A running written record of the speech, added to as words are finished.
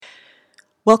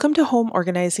Welcome to Home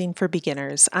Organizing for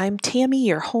Beginners. I'm Tammy,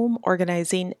 your home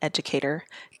organizing educator.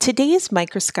 Today's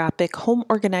microscopic home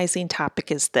organizing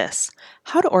topic is this: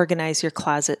 how to organize your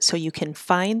closet so you can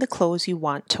find the clothes you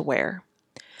want to wear.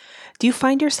 Do you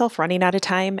find yourself running out of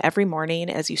time every morning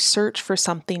as you search for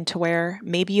something to wear?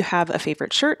 Maybe you have a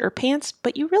favorite shirt or pants,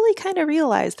 but you really kind of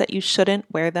realize that you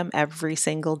shouldn't wear them every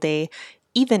single day,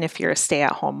 even if you're a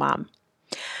stay-at-home mom.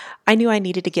 I knew I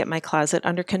needed to get my closet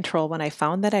under control when I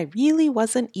found that I really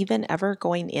wasn't even ever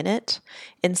going in it.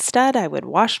 Instead, I would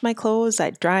wash my clothes,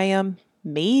 I'd dry them,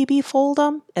 maybe fold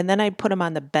them, and then I'd put them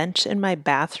on the bench in my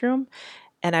bathroom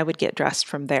and I would get dressed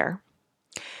from there.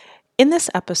 In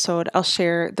this episode, I'll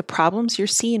share the problems you're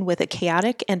seeing with a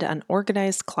chaotic and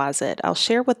unorganized closet. I'll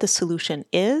share what the solution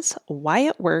is, why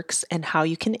it works, and how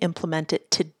you can implement it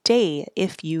today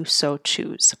if you so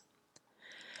choose.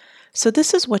 So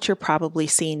this is what you're probably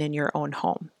seeing in your own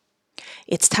home.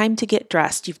 It's time to get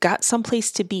dressed. You've got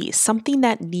someplace to be, something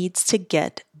that needs to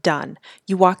get done.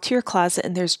 You walk to your closet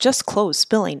and there's just clothes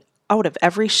spilling out of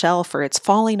every shelf or it's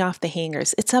falling off the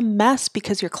hangers. It's a mess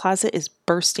because your closet is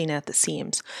bursting at the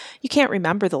seams. You can't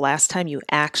remember the last time you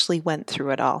actually went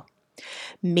through it all.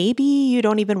 Maybe you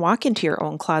don't even walk into your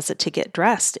own closet to get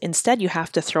dressed. Instead, you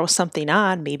have to throw something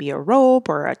on, maybe a robe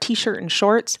or a t-shirt and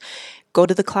shorts. Go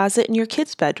to the closet in your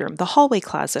kids' bedroom, the hallway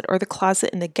closet, or the closet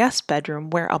in the guest bedroom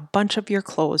where a bunch of your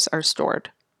clothes are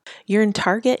stored. You're in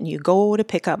Target and you go to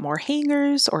pick up more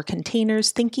hangers or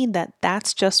containers thinking that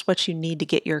that's just what you need to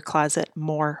get your closet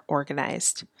more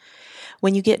organized.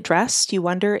 When you get dressed, you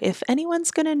wonder if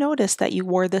anyone's going to notice that you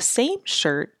wore the same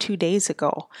shirt 2 days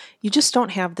ago. You just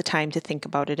don't have the time to think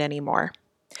about it anymore.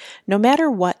 No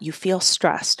matter what, you feel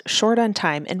stressed, short on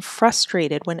time, and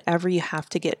frustrated whenever you have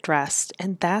to get dressed,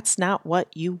 and that's not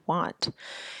what you want.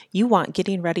 You want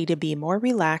getting ready to be more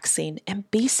relaxing,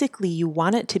 and basically you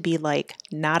want it to be like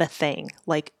not a thing,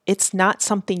 like it's not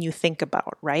something you think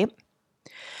about, right?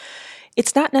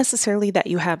 It's not necessarily that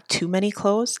you have too many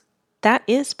clothes. That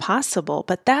is possible,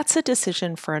 but that's a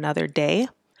decision for another day.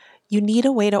 You need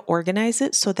a way to organize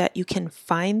it so that you can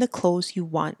find the clothes you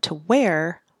want to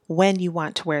wear when you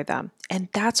want to wear them. And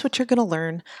that's what you're going to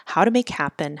learn how to make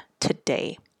happen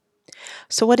today.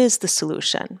 So what is the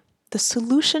solution? The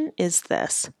solution is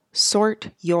this: sort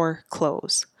your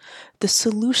clothes. The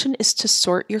solution is to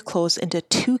sort your clothes into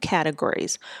 2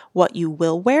 categories: what you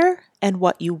will wear and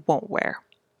what you won't wear.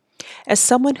 As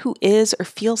someone who is or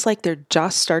feels like they're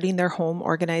just starting their home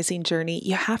organizing journey,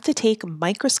 you have to take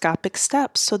microscopic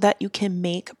steps so that you can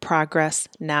make progress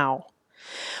now.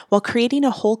 While creating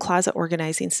a whole closet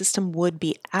organizing system would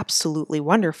be absolutely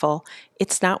wonderful,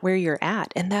 it's not where you're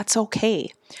at, and that's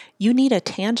okay. You need a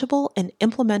tangible and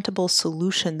implementable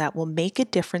solution that will make a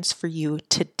difference for you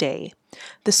today.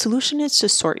 The solution is to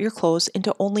sort your clothes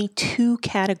into only 2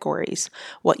 categories: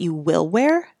 what you will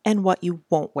wear and what you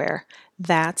won't wear.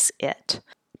 That's it.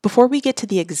 Before we get to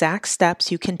the exact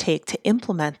steps you can take to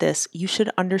implement this, you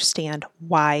should understand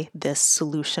why this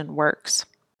solution works.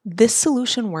 This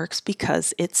solution works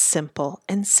because it's simple,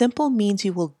 and simple means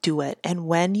you will do it. And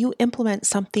when you implement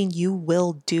something you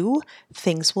will do,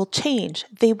 things will change,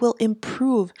 they will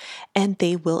improve, and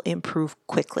they will improve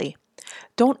quickly.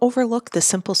 Don't overlook the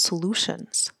simple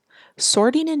solutions.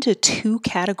 Sorting into 2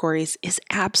 categories is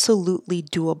absolutely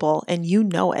doable, and you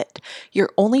know it.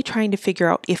 You're only trying to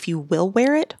figure out if you will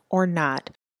wear it or not.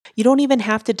 You don't even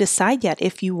have to decide yet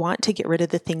if you want to get rid of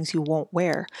the things you won't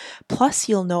wear. Plus,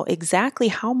 you'll know exactly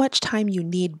how much time you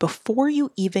need before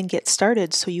you even get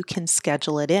started so you can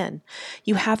schedule it in.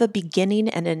 You have a beginning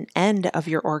and an end of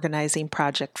your organizing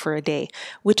project for a day,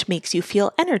 which makes you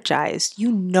feel energized.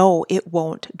 You know it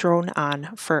won't drone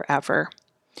on forever.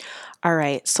 All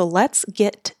right, so let's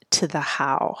get to the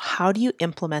how. How do you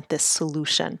implement this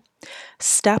solution?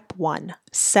 Step 1,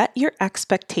 set your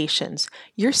expectations.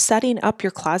 You're setting up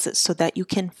your closet so that you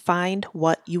can find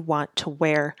what you want to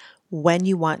wear when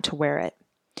you want to wear it.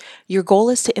 Your goal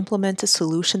is to implement a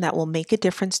solution that will make a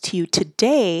difference to you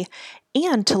today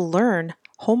and to learn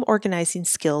home organizing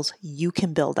skills you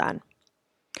can build on.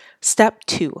 Step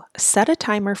 2, set a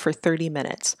timer for 30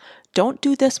 minutes. Don't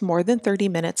do this more than 30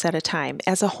 minutes at a time.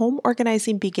 As a home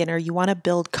organizing beginner, you want to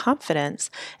build confidence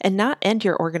and not end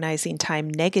your organizing time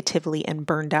negatively and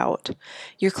burned out.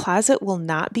 Your closet will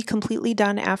not be completely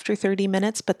done after 30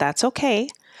 minutes, but that's okay.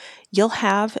 You'll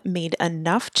have made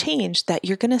enough change that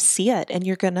you're going to see it and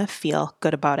you're going to feel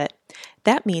good about it.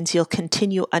 That means you'll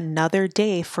continue another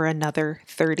day for another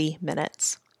 30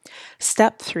 minutes.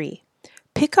 Step 3,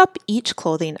 pick up each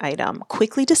clothing item.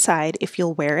 Quickly decide if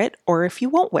you'll wear it or if you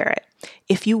won't wear it.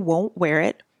 If you won't wear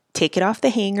it, Take it off the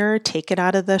hanger, take it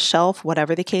out of the shelf,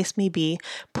 whatever the case may be,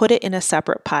 put it in a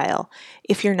separate pile.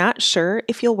 If you're not sure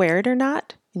if you'll wear it or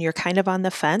not, and you're kind of on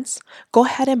the fence, go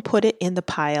ahead and put it in the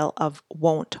pile of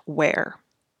won't wear.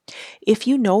 If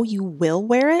you know you will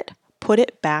wear it, put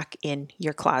it back in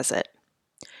your closet.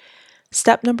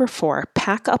 Step number 4,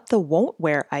 pack up the won't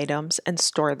wear items and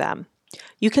store them.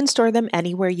 You can store them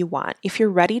anywhere you want. If you're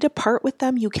ready to part with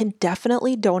them, you can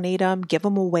definitely donate them, give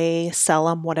them away, sell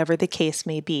them, whatever the case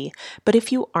may be. But if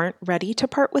you aren't ready to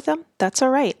part with them, that's all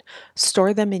right.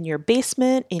 Store them in your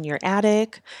basement, in your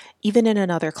attic, even in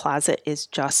another closet is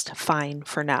just fine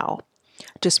for now.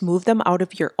 Just move them out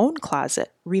of your own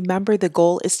closet. Remember, the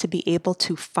goal is to be able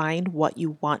to find what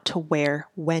you want to wear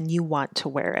when you want to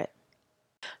wear it.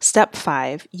 Step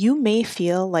 5, you may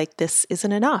feel like this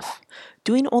isn't enough.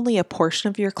 Doing only a portion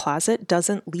of your closet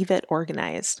doesn't leave it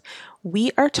organized.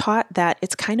 We are taught that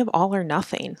it's kind of all or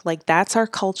nothing. Like that's our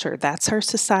culture, that's our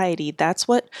society, that's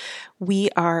what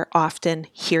we are often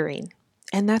hearing.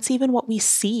 And that's even what we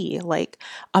see, like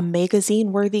a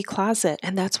magazine-worthy closet,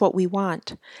 and that's what we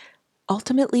want.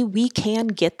 Ultimately, we can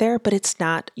get there, but it's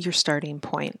not your starting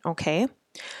point, okay?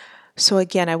 So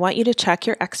again, I want you to check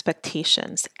your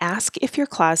expectations. Ask if your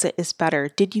closet is better.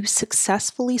 Did you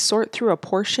successfully sort through a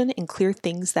portion and clear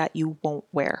things that you won't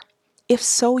wear? If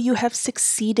so, you have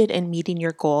succeeded in meeting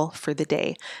your goal for the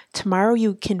day. Tomorrow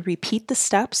you can repeat the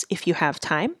steps if you have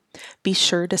time. Be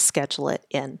sure to schedule it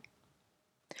in.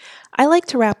 I like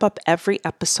to wrap up every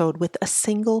episode with a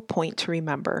single point to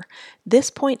remember.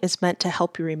 This point is meant to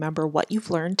help you remember what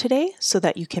you've learned today so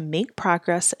that you can make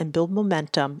progress and build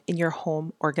momentum in your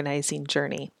home organizing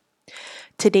journey.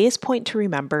 Today's point to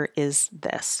remember is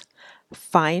this: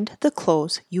 find the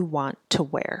clothes you want to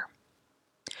wear.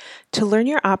 To learn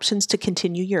your options to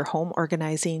continue your home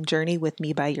organizing journey with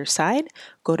me by your side,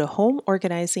 go to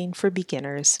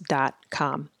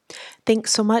homeorganizingforbeginners.com.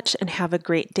 Thanks so much and have a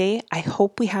great day. I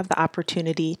hope we have the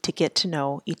opportunity to get to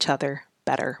know each other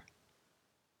better.